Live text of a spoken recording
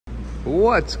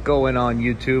What's going on,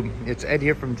 YouTube? It's Ed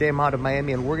here from Honda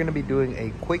Miami, and we're going to be doing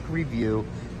a quick review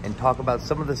and talk about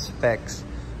some of the specs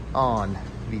on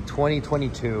the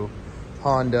 2022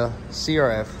 Honda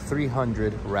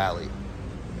CRF300 Rally.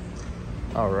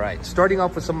 All right, starting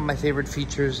off with some of my favorite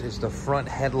features is the front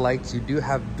headlights. You do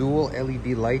have dual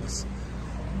LED lights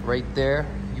right there.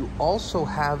 You also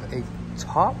have a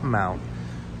top mount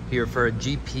here for a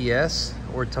GPS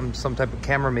or some type of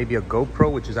camera, maybe a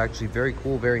GoPro, which is actually very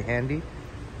cool, very handy.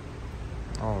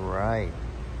 All right.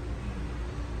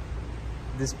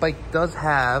 This bike does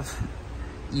have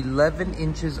 11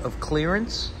 inches of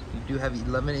clearance. You do have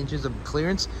 11 inches of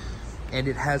clearance, and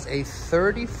it has a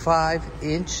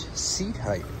 35-inch seat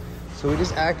height. So it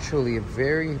is actually a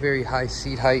very, very high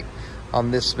seat height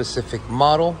on this specific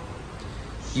model.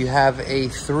 You have a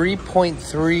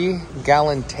 3.3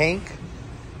 gallon tank,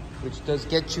 which does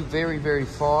get you very, very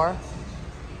far.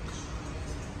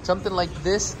 Something like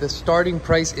this, the starting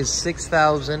price is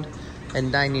 $6,099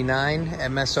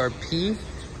 MSRP.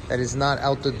 That is not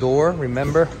out the door.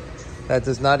 Remember, that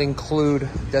does not include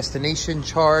destination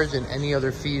charge and any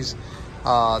other fees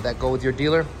that go with your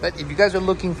dealer. But if you guys are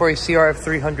looking for a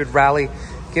CRF300 Rally,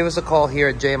 give us a call here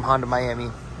at Honda Miami.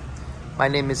 My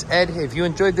name is Ed. If you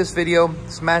enjoyed this video,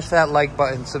 smash that like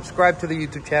button, subscribe to the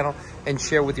YouTube channel, and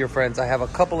share with your friends. I have a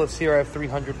couple of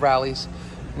CRF300 Rallies,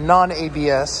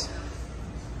 non-ABS,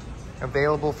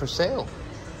 available for sale.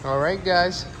 All right,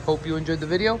 guys. Hope you enjoyed the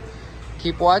video.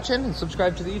 Keep watching and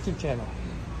subscribe to the YouTube channel.